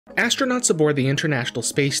Astronauts aboard the International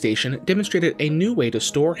Space Station demonstrated a new way to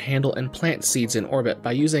store, handle, and plant seeds in orbit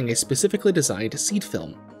by using a specifically designed seed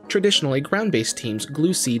film. Traditionally, ground-based teams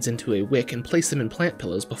glue seeds into a wick and place them in plant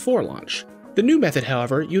pillows before launch. The new method,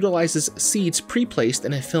 however, utilizes seeds pre-placed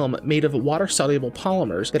in a film made of water-soluble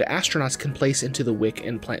polymers that astronauts can place into the wick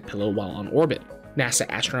and plant pillow while on orbit. NASA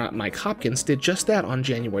astronaut Mike Hopkins did just that on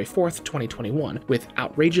January 4th, 2021, with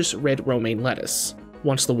outrageous red romaine lettuce.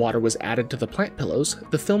 Once the water was added to the plant pillows,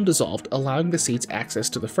 the film dissolved, allowing the seeds access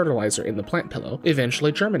to the fertilizer in the plant pillow,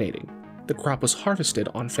 eventually germinating. The crop was harvested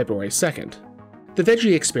on February 2nd. The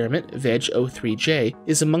Veggie experiment, Veg-03J,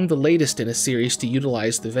 is among the latest in a series to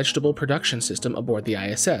utilize the vegetable production system aboard the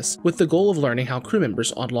ISS, with the goal of learning how crew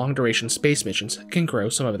members on long-duration space missions can grow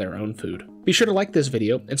some of their own food. Be sure to like this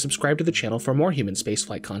video and subscribe to the channel for more human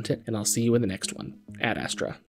spaceflight content, and I'll see you in the next one. Ad Astra.